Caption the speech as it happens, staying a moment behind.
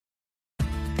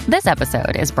This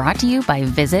episode is brought to you by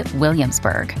Visit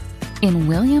Williamsburg. In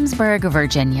Williamsburg,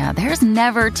 Virginia, there's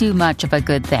never too much of a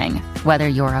good thing. Whether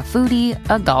you're a foodie,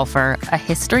 a golfer, a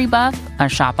history buff, a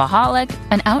shopaholic,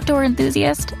 an outdoor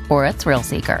enthusiast, or a thrill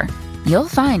seeker, you'll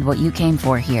find what you came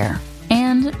for here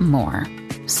and more.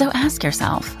 So ask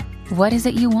yourself, what is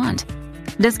it you want?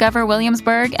 Discover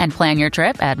Williamsburg and plan your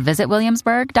trip at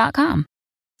visitwilliamsburg.com.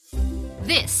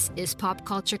 This is Pop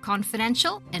Culture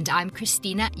Confidential, and I'm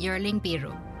Christina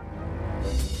Yerling-Biro.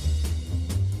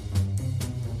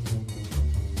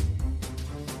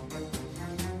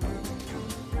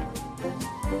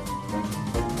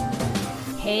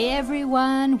 Hey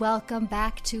everyone, welcome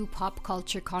back to Pop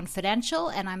Culture Confidential,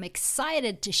 and I'm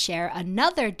excited to share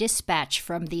another dispatch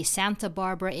from the Santa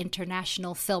Barbara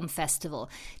International Film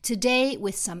Festival. Today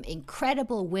with some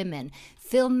incredible women,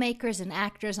 filmmakers and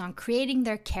actors on creating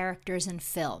their characters in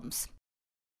films.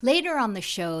 Later on the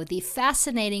show, the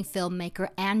fascinating filmmaker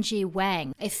Angie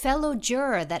Wang, a fellow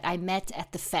juror that I met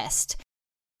at the fest.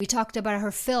 We talked about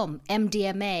her film,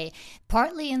 MDMA,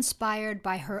 partly inspired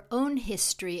by her own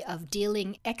history of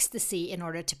dealing ecstasy in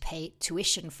order to pay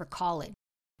tuition for college.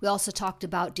 We also talked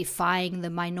about defying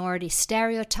the minority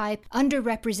stereotype,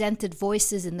 underrepresented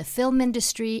voices in the film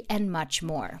industry, and much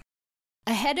more.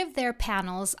 Ahead of their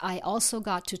panels, I also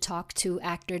got to talk to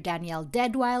actor Danielle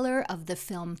Deadwyler of the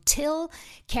film Till,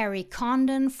 Kerry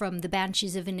Condon from the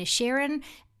Banshees of Inisherin.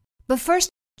 But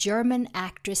first, German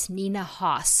actress Nina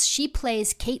Hoss. She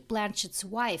plays Cate Blanchett's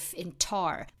wife in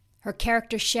Tar. Her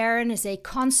character Sharon is a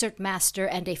concertmaster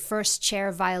and a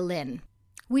first-chair violin.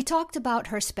 We talked about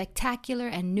her spectacular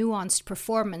and nuanced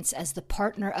performance as the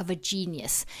partner of a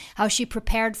genius, how she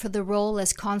prepared for the role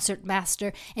as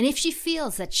concertmaster, and if she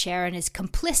feels that Sharon is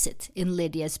complicit in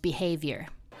Lydia's behavior.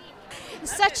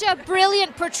 Such a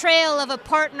brilliant portrayal of a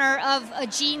partner of a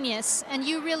genius, and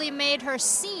you really made her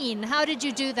seen. How did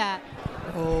you do that?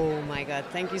 Oh my God,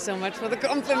 thank you so much for the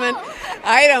compliment.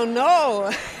 I don't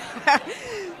know.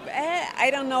 I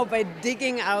don't know, by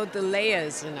digging out the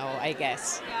layers, I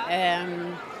guess.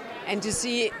 And to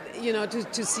see,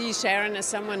 to see Sharon as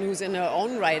someone who's in her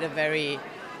own right a very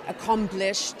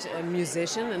accomplished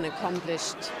musician, an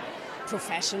accomplished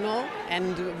professional,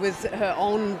 and with her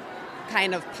own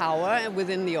kind of power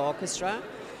within the orchestra.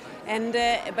 And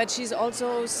but she's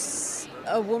also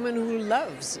a woman who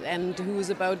loves and who's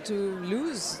about to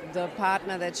lose the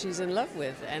partner that she's in love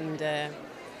with, and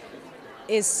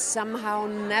is somehow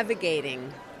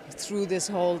navigating through this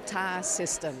whole TAR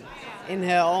system in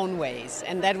her own ways.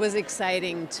 And that was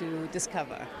exciting to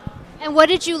discover. And what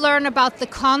did you learn about the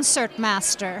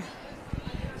concertmaster?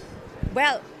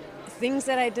 Well, things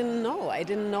that I didn't know. I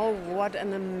didn't know what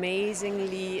an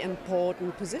amazingly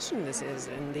important position this is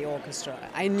in the orchestra.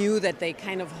 I knew that they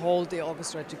kind of hold the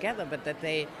orchestra together, but that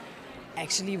they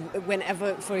actually,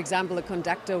 whenever, for example, a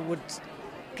conductor would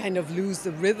kind of lose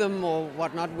the rhythm or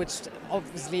whatnot, which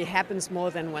obviously happens more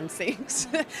than one thinks,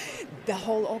 the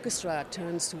whole orchestra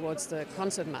turns towards the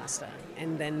concertmaster,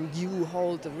 and then you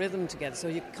hold the rhythm together. So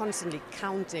you're constantly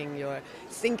counting, you're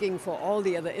thinking for all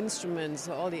the other instruments,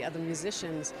 for all the other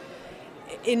musicians.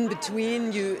 In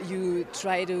between, you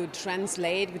try to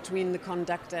translate between the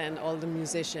conductor and all the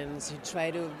musicians.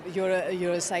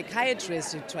 You're a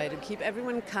psychiatrist. You try to keep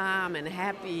everyone calm and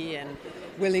happy and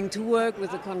willing to work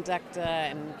with the conductor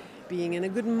and being in a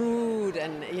good mood,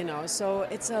 and so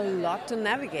it's a lot to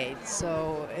navigate.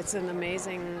 So it's an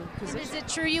amazing position. Is it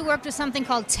true you worked with something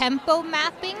called tempo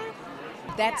mapping?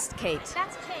 That's Cate.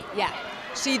 That's Cate. Yeah.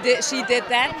 She did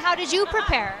that. And how did you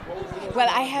prepare? Well,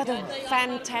 I had a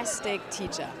fantastic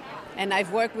teacher, and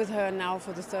I've worked with her now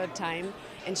for the third time,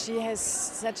 and she has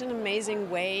such an amazing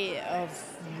way of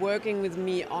working with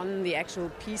me on the actual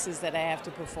pieces that I have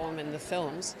to perform in the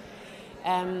films,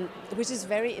 which is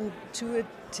very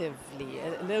intuitively,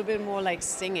 a little bit more like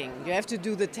singing. You have to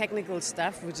do the technical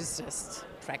stuff, which is just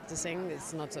practicing.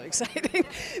 It's not so exciting,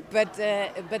 but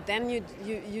then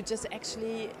you just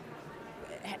actually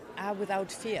are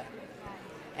without fear,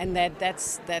 and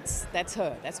that's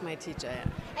her. That's my teacher. Yeah.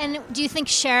 And do you think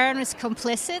Sharon is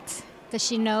complicit? Does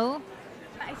she know?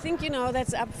 I think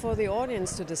that's up for the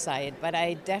audience to decide. But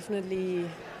I definitely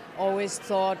always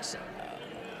thought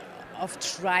of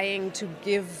trying to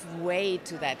give way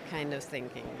to that kind of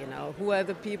thinking. Who are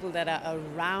the people that are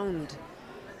around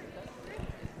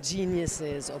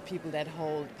geniuses or people that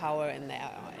hold power in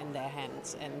their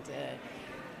hands, and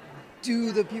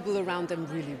do the people around them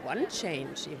really want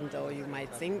change, even though you might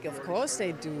think, of course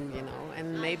they do,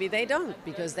 and maybe they don't,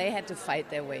 because they had to fight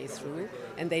their way through,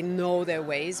 and they know their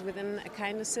ways within a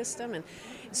kind of system. And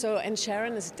So, and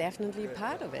Sharon is definitely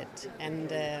part of it.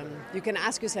 And you can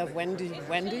ask yourself, when do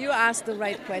you ask the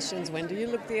right questions? When do you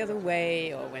look the other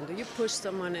way? Or when do you push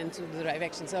someone into the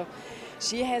direction? So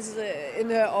she has, in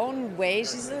her own way,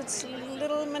 she's a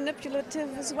little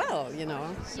manipulative as well, you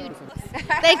know.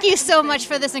 Thank you so much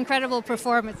for this incredible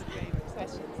performance.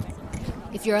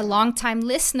 If you're a longtime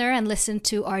listener and listened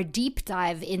to our deep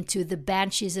dive into the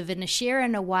Banshees of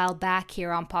Inisherin a while back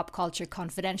here on Pop Culture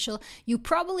Confidential, you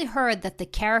probably heard that the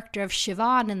character of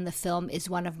Siobhan in the film is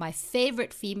one of my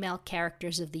favorite female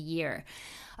characters of the year.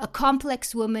 A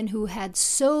complex woman who had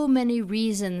so many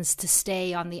reasons to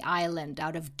stay on the island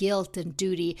out of guilt and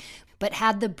duty, but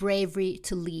had the bravery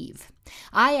to leave.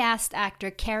 I asked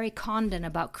actor Kerry Condon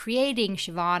about creating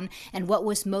Siobhan and what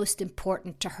was most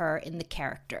important to her in the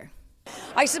character.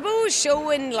 I suppose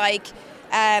showing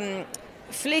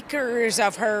flickers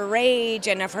of her rage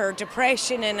and of her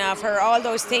depression and of her all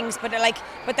those things, but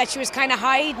that she was kind of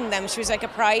hiding them. She was like a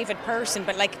private person,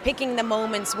 but picking the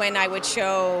moments when I would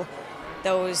show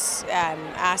those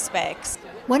aspects.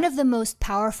 One of the most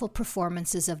powerful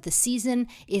performances of the season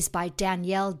is by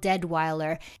Danielle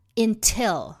Deadwyler in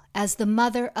Till, as the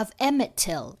mother of Emmett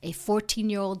Till, a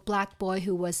 14-year-old black boy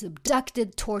who was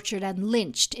abducted, tortured, and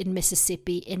lynched in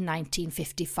Mississippi in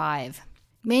 1955.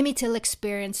 Mamie Till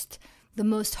experienced the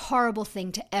most horrible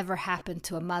thing to ever happen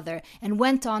to a mother and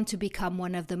went on to become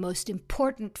one of the most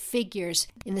important figures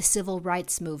in the civil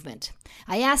rights movement.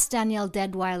 I asked Danielle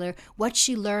Deadwyler what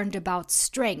she learned about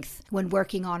strength when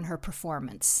working on her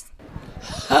performance.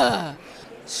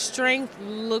 Strength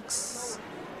looks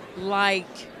like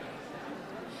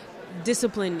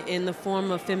discipline in the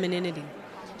form of femininity.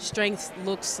 Strength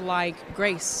looks like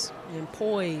grace and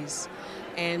poise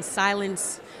and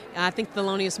silence. I think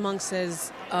Thelonious Monk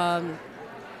says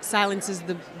silence is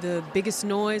the biggest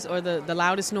noise or the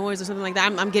loudest noise or something like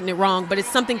that. I'm getting it wrong, but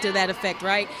it's something to that effect,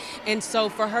 right? And so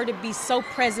for her to be so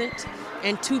present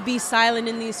and to be silent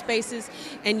in these spaces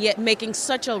and yet making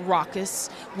such a ruckus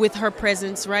with her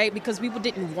presence, right? Because people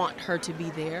didn't want her to be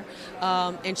there,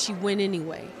 and she went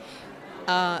anyway.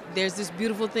 There's this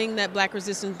beautiful thing that Black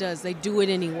Resistance does. They do it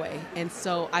anyway. And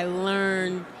so I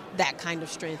learned that kind of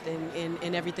strength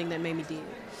in everything that Mamie did.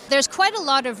 There's quite a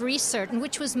lot of research.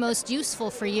 Which was most useful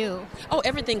for you? Oh,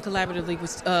 everything collaboratively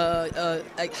was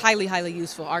highly, highly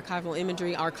useful. Archival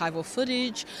imagery, archival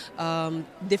footage,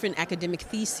 different academic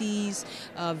theses,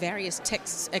 various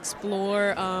texts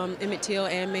explore Emmett Till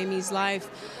and Mamie's life,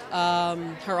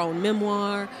 her own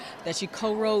memoir that she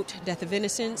co-wrote, Death of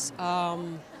Innocence.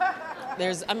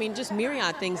 There's, just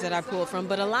myriad things that I pulled from,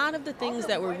 but a lot of the things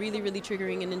that were really, really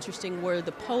triggering and interesting were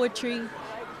the poetry,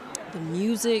 the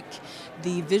music,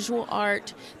 the visual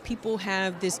art. People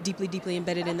have this deeply, deeply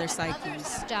embedded in their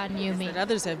psyches. Done, you mean? That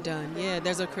others have done, yeah.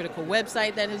 There's a critical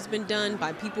website that has been done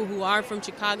by people who are from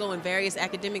Chicago and various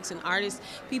academics and artists.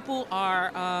 People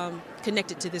are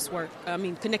connected to this work,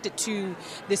 connected to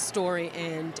this story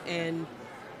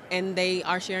and they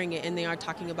are sharing it, and they are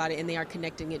talking about it, and they are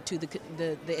connecting it to the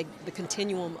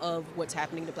continuum of what's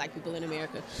happening to Black people in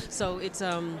America. So it's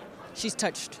she's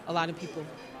touched a lot of people.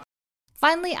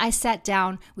 Finally, I sat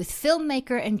down with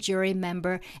filmmaker and jury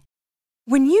member.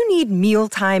 When you need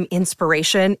mealtime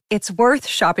inspiration, it's worth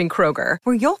shopping Kroger,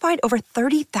 where you'll find over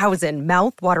 30,000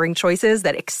 mouth-watering choices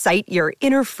that excite your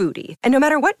inner foodie. And no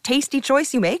matter what tasty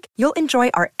choice you make, you'll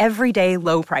enjoy our everyday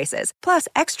low prices, plus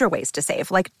extra ways to save,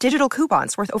 like digital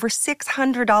coupons worth over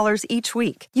 $600 each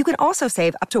week. You can also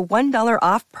save up to $1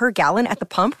 off per gallon at the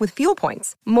pump with fuel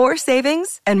points. More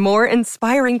savings and more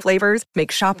inspiring flavors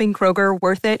make shopping Kroger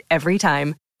worth it every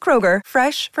time. Kroger,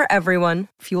 fresh for everyone.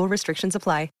 Fuel restrictions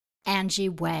apply. Angie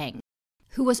Wang,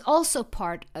 who was also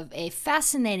part of a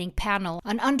fascinating panel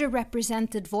on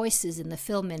underrepresented voices in the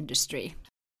film industry.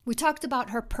 We talked about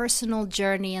her personal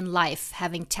journey in life,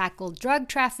 having tackled drug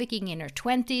trafficking in her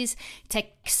 20s,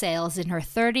 tech sales in her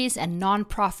 30s, and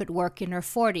nonprofit work in her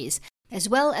 40s, as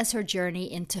well as her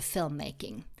journey into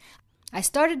filmmaking. I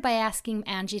started by asking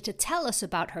Angie to tell us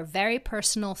about her very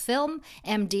personal film,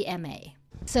 MDMA.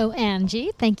 So Angie,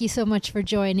 thank you so much for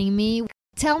joining me.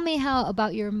 Tell me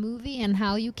about your movie and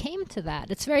how you came to that.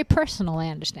 It's very personal, I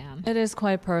understand. It is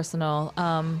quite personal.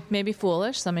 Maybe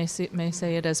foolish. Some may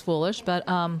say it is foolish, but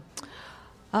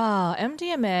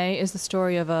MDMA is the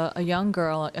story of a young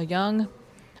girl,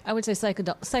 I would say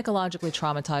psychologically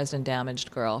traumatized and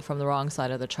damaged girl from the wrong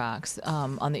side of the tracks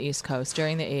on the East Coast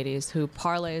during the 80s who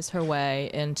parlays her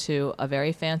way into a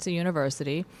very fancy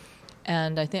university.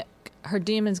 And I think her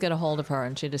demons get a hold of her,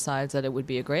 and she decides that it would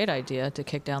be a great idea to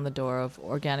kick down the door of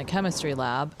organic chemistry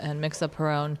lab and mix up her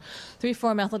own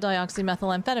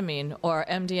 3,4-methyldioxymethylamphetamine, or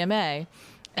MDMA,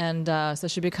 And so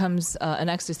she becomes an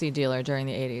ecstasy dealer during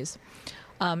the 80s.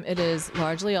 It is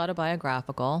largely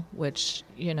autobiographical, which,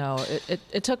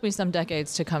 it took me some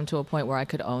decades to come to a point where I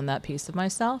could own that piece of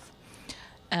myself.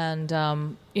 And,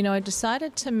 I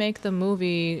decided to make the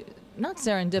movie, not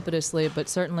serendipitously, but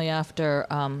certainly after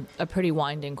a pretty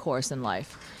winding course in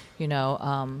life.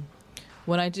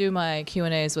 When I do my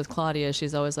Q&As with Claudia,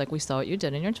 she's always like, we saw what you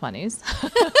did in your 20s.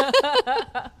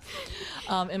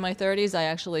 In my 30s, I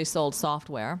actually sold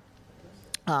software.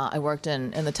 I worked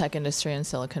in the tech industry in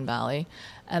Silicon Valley.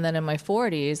 And then in my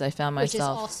 40s, I found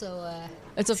myself... Which is also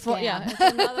it's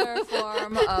another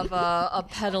form of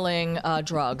peddling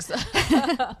drugs.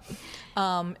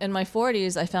 In my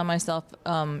 40s, I found myself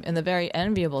in the very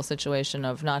enviable situation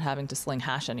of not having to sling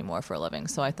hash anymore for a living.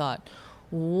 So I thought,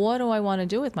 what do I want to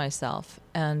do with myself?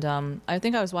 And I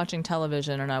think I was watching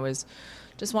television, and I was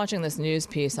just watching this news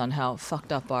piece on how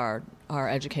fucked up our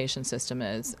education system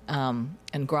is, and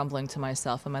grumbling to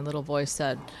myself. And my little voice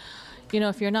said,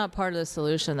 if you're not part of the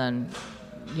solution, then,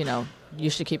 you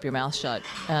should keep your mouth shut.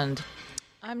 And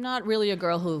I'm not really a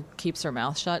girl who keeps her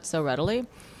mouth shut so readily.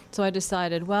 So I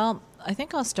decided, well, I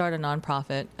think I'll start a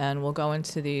nonprofit, and we'll go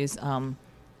into these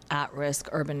at-risk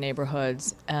urban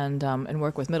neighborhoods and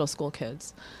work with middle school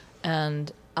kids.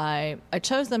 And I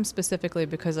chose them specifically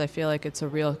because I feel like it's a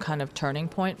real kind of turning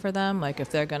point for them. Like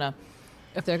if they're gonna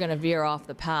veer off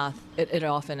the path, it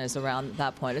often is around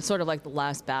that point. It's sort of like the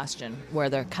last bastion where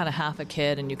they're kind of half a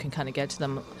kid and you can kind of get to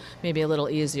them maybe a little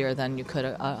easier than you could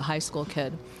a high school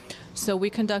kid. So we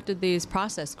conducted these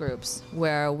process groups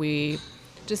where we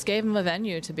just gave them a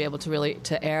venue to be able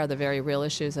to air the very real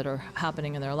issues that are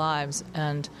happening in their lives,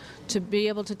 and to be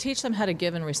able to teach them how to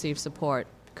give and receive support,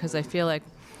 because I feel like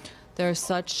there's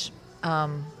such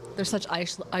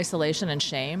isolation and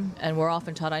shame, and we're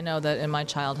often taught. I know that in my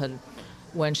childhood,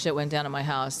 when shit went down at my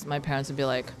house, my parents would be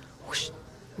like, whoosh,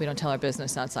 we don't tell our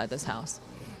business outside this house.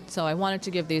 So I wanted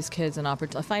to give these kids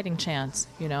a fighting chance,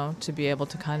 to be able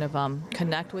to kind of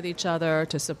connect with each other,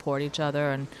 to support each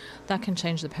other, and that can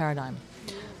change the paradigm.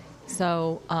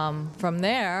 So from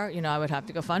there, I would have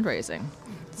to go fundraising.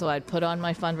 So I'd put on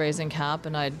my fundraising cap,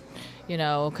 and I'd,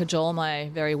 cajole my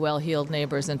very well-heeled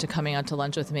neighbors into coming out to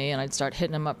lunch with me, and I'd start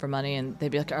hitting them up for money, and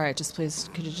they'd be like, all right, just please,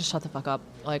 could you just shut the fuck up?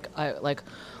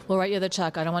 We'll write you the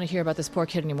check. I don't want to hear about this poor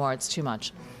kid anymore. It's too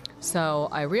much. So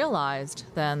I realized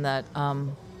then that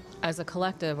as a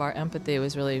collective, our empathy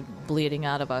was really bleeding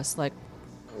out of us like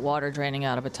water draining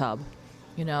out of a tub,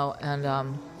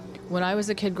 and when I was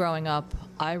a kid growing up,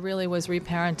 I really was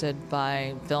reparented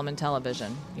by film and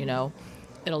television.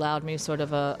 It allowed me sort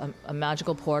of a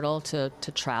magical portal to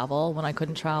travel when I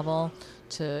couldn't travel,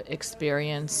 to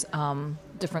experience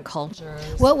different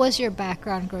cultures. What was your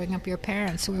background growing up? Your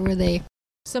parents, where were they?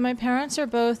 So my parents are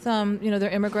both, they're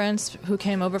immigrants who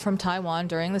came over from Taiwan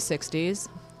during the 60s.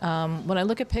 When I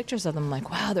look at pictures of them, I'm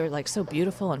like, wow, they're like so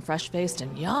beautiful and fresh-faced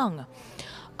and young.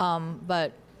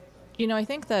 But I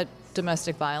think that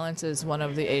domestic violence is one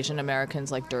of the Asian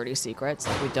Americans' like dirty secrets.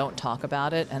 Like we don't talk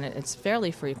about it, and it's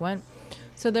fairly frequent.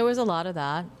 So there was a lot of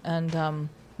that. And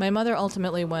my mother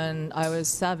ultimately, when I was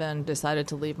 7, decided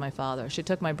to leave my father. She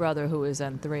took my brother, who was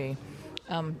then 3.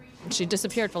 She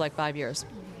disappeared for like 5 years.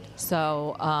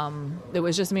 So it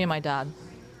was just me and my dad.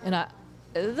 And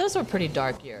those were pretty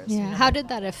dark years. Yeah. How did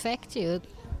that affect you,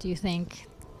 do you think,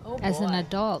 as an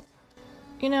adult?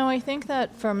 I think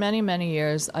that for many, many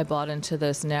years, I bought into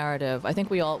this narrative. I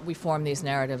think we form these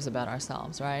narratives about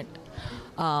ourselves, right?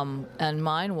 And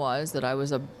mine was that I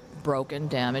was a broken,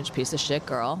 damaged piece of shit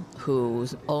girl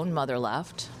whose own mother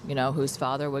left, whose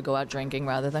father would go out drinking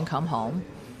rather than come home.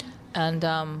 And,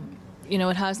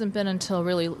 it hasn't been until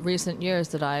really recent years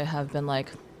that I have been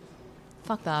like,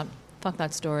 fuck that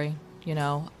story,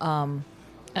 and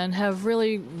have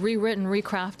really rewritten,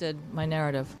 recrafted my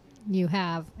narrative. You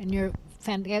have, and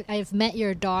I've met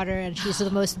your daughter, and she's the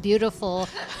most beautiful.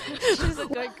 She's a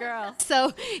good girl.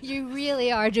 So you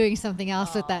really are doing something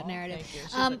else with that narrative. Thank you.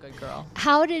 She's a good girl.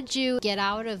 How did you get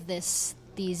out of these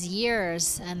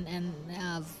years and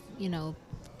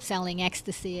selling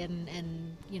ecstasy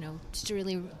and just to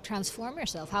really transform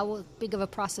yourself? How big of a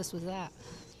process was that?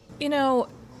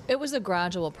 It was a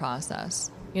gradual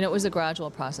process.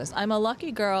 I'm a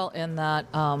lucky girl in that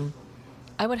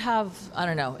I would have, I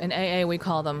don't know, in AA we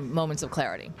call them moments of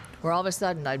clarity, where all of a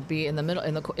sudden I'd be in the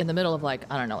middle of like,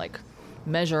 I don't know, like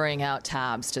measuring out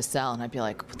tabs to sell, and I'd be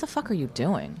like, what the fuck are you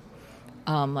doing?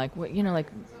 You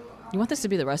want this to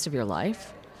be the rest of your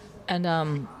life? And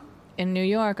in New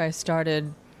York, I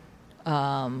started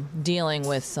dealing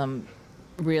with some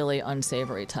really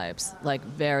unsavory types, like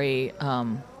they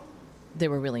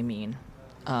were really mean.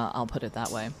 I'll put it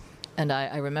that way. And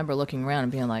I remember looking around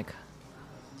and being like,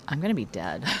 I'm going to be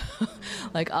dead.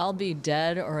 Like, I'll be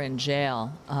dead or in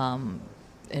jail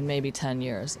in maybe 10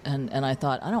 years. And I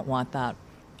thought, I don't want that.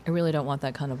 I really don't want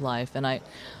that kind of life. And I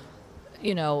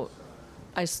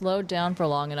slowed down for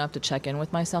long enough to check in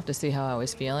with myself to see how I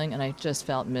was feeling, and I just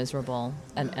felt miserable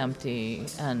and empty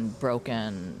and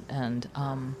broken. And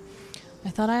I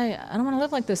thought, I don't want to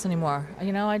live like this anymore.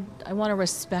 I want a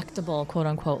respectable,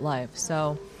 quote-unquote, life.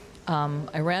 So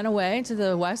I ran away to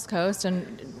the West Coast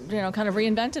and, kind of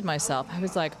reinvented myself. I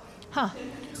was like,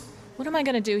 what am I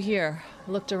going to do here?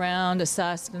 I looked around,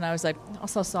 assessed, and I was like, I'll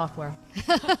sell software.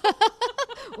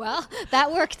 Well,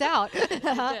 that worked out.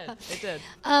 It did.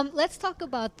 Let's talk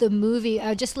about the movie.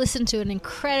 I just listened to an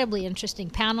incredibly interesting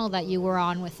panel that you were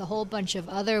on with a whole bunch of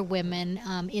other women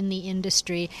in the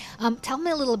industry. Tell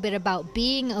me a little bit about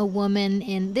being a woman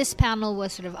in this panel.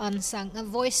 Was sort of unsung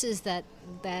voices that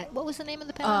what was the name of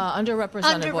the panel?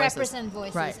 Underrepresented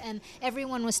voices. Right. And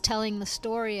everyone was telling the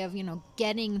story of,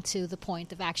 getting to the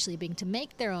point of actually being to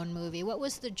make their own movie. What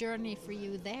was the journey for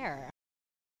you there?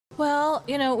 Well,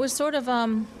 it was sort of,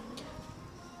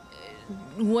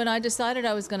 when I decided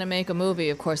I was going to make a movie,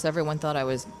 of course, everyone thought I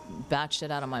was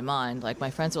batshit out of my mind. Like,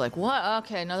 my friends were like, what?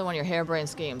 Okay, another one of your harebrained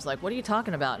schemes. Like, what are you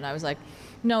talking about? And I was like,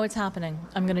 no, it's happening.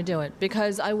 I'm going to do it.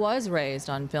 Because I was raised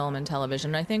on film and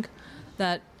television. And I think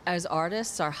that as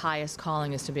artists, our highest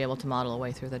calling is to be able to model a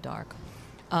way through the dark.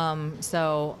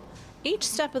 So each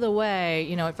step of the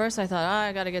way, at first I thought,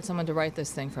 I got to get someone to write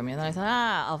this thing for me. And then I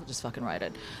thought, I'll just fucking write it.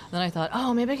 And then I thought,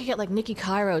 maybe I could get like Nikki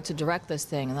Cairo to direct this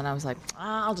thing. And then I was like,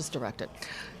 I'll just direct it.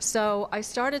 So I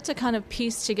started to kind of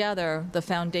piece together the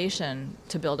foundation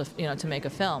to build to make a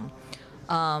film.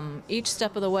 Each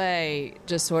step of the way,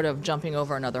 just sort of jumping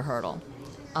over another hurdle,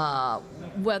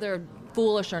 whether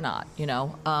foolish or not.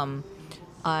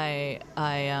 I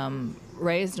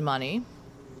raised money.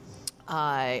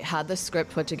 I had the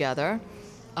script put together.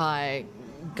 I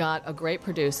got a great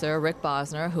producer, Rick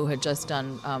Bosner, who had just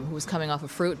done, who was coming off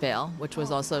of Fruitvale, which was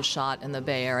also shot in the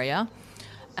Bay Area.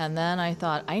 And then I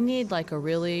thought, I need like a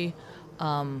really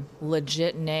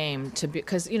legit name to be,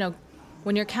 because,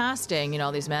 when you're casting,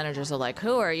 these managers are like,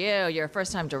 who are you? You're a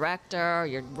first-time director.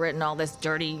 You've written all this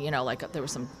dirty, like there were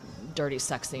some dirty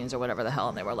sex scenes or whatever the hell,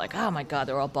 and they were like, oh my God,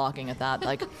 they were all balking at that.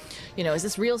 Like, is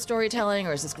this real storytelling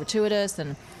or is this gratuitous?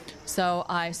 And so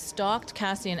I stalked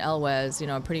Cassian Elwes,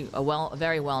 a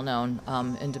very well-known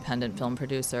independent film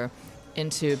producer,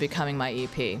 into becoming my EP.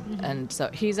 Mm-hmm. And so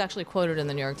he's actually quoted in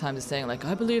the New York Times as saying, like,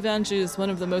 I believe Angie is one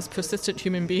of the most persistent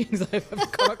human beings I've ever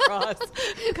come across.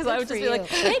 Because I would just be like,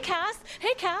 hey, Cass.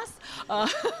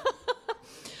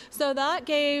 So that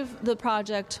gave the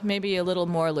project maybe a little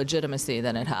more legitimacy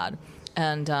than it had.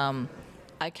 And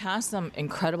I cast some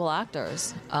incredible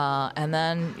actors. And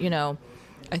then,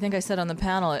 I think I said on the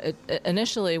panel,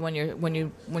 initially when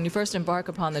you first embark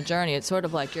upon the journey, it's sort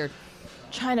of like you're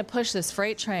trying to push this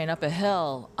freight train up a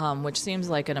hill, which seems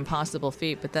like an impossible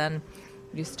feat. But then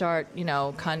you start,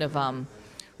 kind of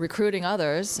recruiting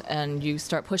others, and you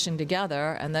start pushing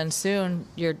together, and then soon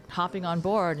you're hopping on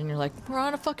board, and you're like, we're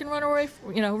on a fucking runaway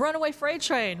freight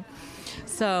train.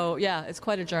 So yeah, it's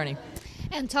quite a journey.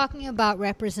 And talking about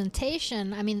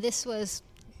representation, I mean,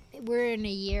 we're in a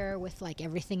year with like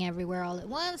everything everywhere all at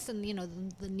once, and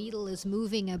the needle is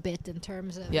moving a bit in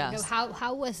terms of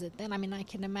how was it then? I mean, I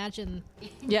can imagine.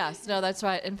 Yes, no, that's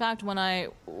right. In fact, when I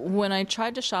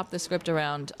tried to shop the script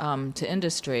around to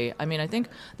industry, I mean, I think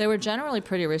they were generally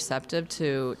pretty receptive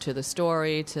to the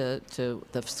story, to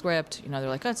the script. They're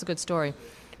like, oh, it's a good story.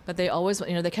 But they always,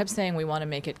 they kept saying, we want to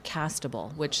make it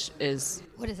castable, which is...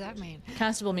 What does that mean?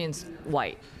 Castable means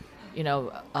white.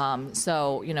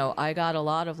 So, I got a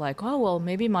lot of like, oh, well,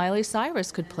 maybe Miley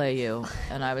Cyrus could play you.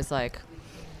 And I was like,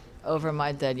 over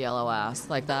my dead yellow ass.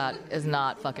 Like, that is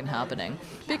not fucking happening.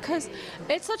 Because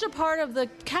it's such a part of the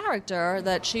character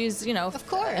that she's, of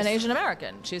course, an Asian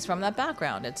American. She's from that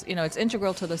background. It's, it's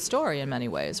integral to the story in many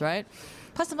ways, right?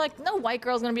 Plus, I'm like, no white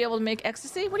girl's going to be able to make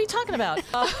ecstasy? What are you talking about?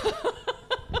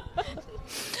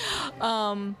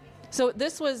 So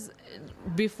this was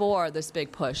before this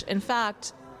big push. In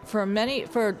fact, for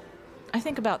I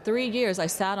think about 3 years, I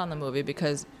sat on the movie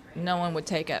because no one would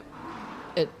take it.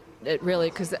 It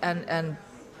really, and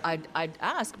I'd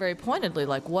ask very pointedly,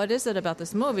 like, what is it about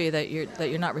this movie that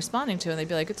you're not responding to? And they'd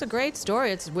be like, it's a great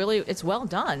story. It's well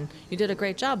done. You did a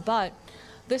great job, but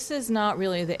this is not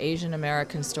really the Asian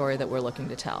American story that we're looking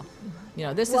to tell.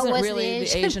 This isn't really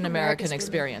the Asian American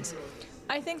experience.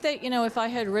 I think that, if I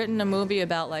had written a movie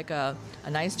about like a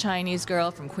nice Chinese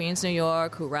girl from Queens, New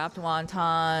York, who wrapped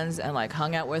wontons and like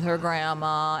hung out with her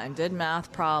grandma and did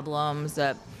math problems,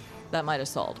 that might have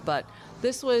sold. But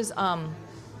this was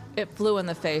it flew in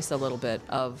the face a little bit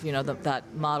of, that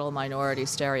model minority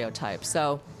stereotype.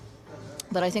 So,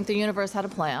 but I think the universe had a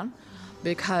plan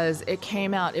because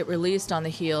it released on the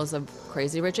heels of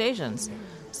Crazy Rich Asians.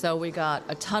 So we got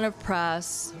a ton of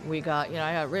press. We got,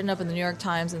 I got written up in the New York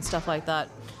Times and stuff like that,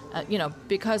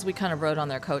 because we kind of rode on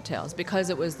their coattails, because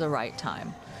it was the right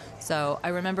time. So I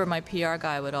remember my PR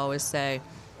guy would always say,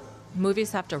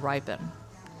 movies have to ripen,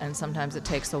 and sometimes it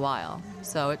takes a while.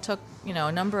 So it took,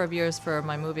 a number of years for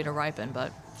my movie to ripen,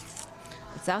 but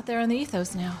it's out there in the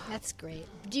ethos now. That's great.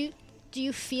 Do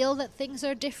you feel that things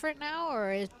are different now,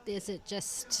 or is it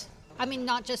just,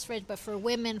 not just for it, but for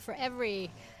women, for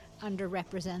every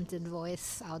underrepresented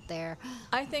voice out there?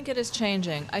 I think it is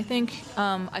changing. I think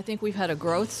we've had a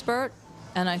growth spurt,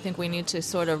 and I think we need to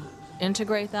sort of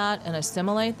integrate that and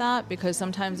assimilate that, because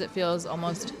sometimes it feels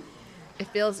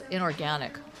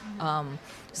inorganic.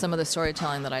 Some of the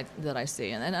storytelling that I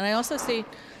see, and I also see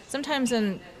sometimes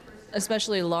in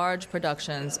especially large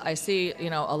productions, I see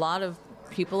a lot of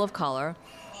people of color,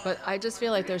 but I just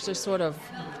feel like there's just sort of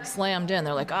slammed in.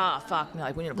 They're like, fuck,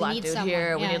 we need a black dude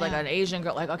here. We need an Asian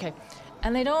girl. Like, okay,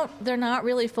 and they're not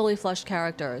really fully fleshed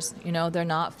characters. They're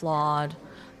not flawed.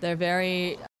 They're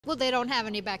very. Well, they don't have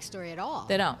any backstory at all.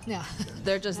 They don't. Yeah.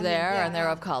 They're just and they're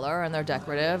of color, and they're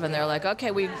decorative, and they're like,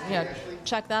 okay, we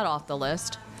check that off the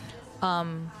list.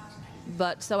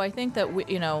 But so I think that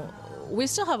we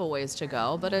still have a ways to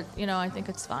go, but I think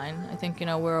it's fine. I think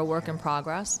we're a work in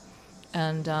progress,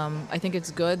 and I think it's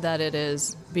good that it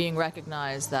is being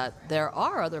recognized that there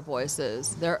are other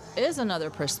voices, there is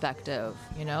another perspective.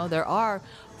 There are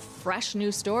fresh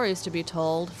new stories to be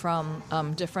told from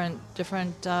different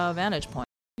vantage points.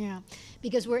 Yeah,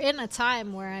 because we're in a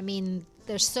time where,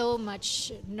 there's so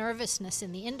much nervousness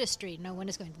in the industry. No one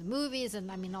is going to the movies,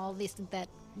 and all these things that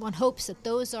one hopes that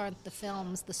those aren't the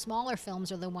films. The smaller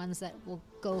films are the ones that will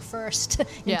go first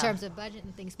in terms of budget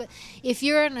and things. But if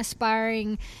you're an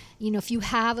aspiring, if you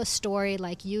have a story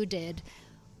like you did,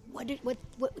 what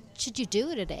should you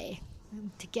do today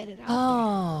to get it out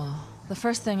there? The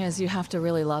first thing is you have to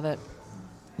really love it.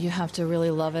 You have to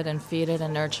really love it and feed it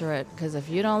and nurture it, because if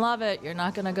you don't love it, you're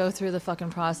not going to go through the fucking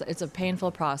process. It's a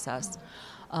painful process.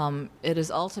 It is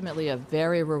ultimately a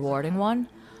very rewarding one,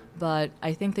 but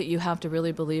I think that you have to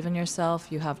really believe in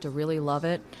yourself. You have to really love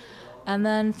it, and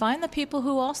then find the people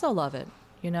who also love it.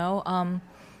 I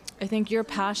think your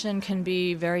passion can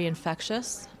be very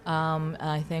infectious.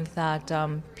 I think that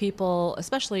people,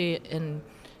 especially in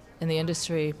the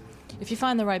industry, if you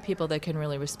find the right people, they can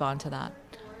really respond to that.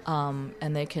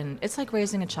 And they can, it's like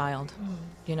raising a child.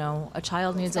 A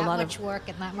child needs a lot of much work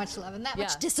and that much love and that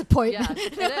much disappointment.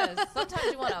 Yeah, it is.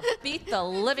 Sometimes you want to beat the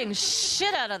living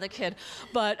shit out of the kid,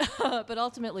 but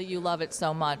ultimately you love it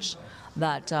so much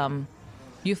that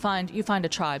you find a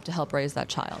tribe to help raise that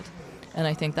child. And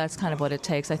I think that's kind of what it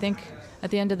takes. I think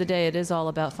at the end of the day, it is all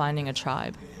about finding a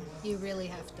tribe. You really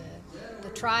have to. The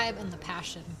tribe and the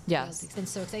passion. Yes. It's been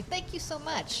so exciting. Thank you so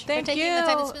much for taking the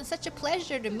time. It's been such a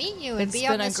pleasure to meet you and be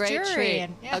on this journey.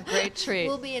 It's been a great treat.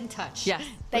 We'll be in touch. Yes,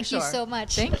 Thank you so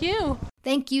much. Thank you.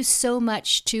 Thank you so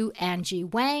much to Angie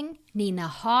Wang, Nina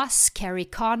Haas, Kerry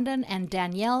Condon, and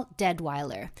Danielle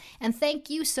Deadwyler. And thank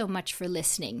you so much for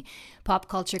listening. Pop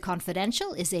Culture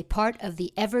Confidential is a part of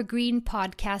the Evergreen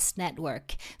Podcast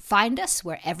Network. Find us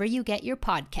wherever you get your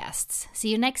podcasts. See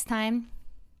you next time.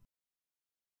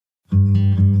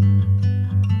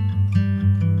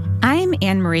 I'm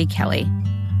Anne-Marie Kelly.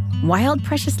 Wild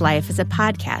Precious Life is a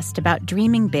podcast about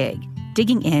dreaming big,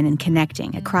 digging in and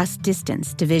connecting across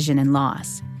distance, division, and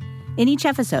loss. In each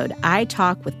episode, I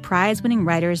talk with prize-winning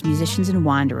writers, musicians, and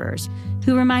wanderers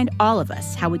who remind all of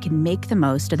us how we can make the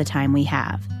most of the time we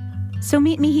have. So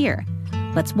meet me here.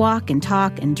 Let's walk and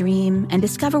talk and dream and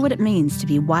discover what it means to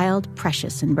be wild,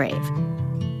 precious, and brave.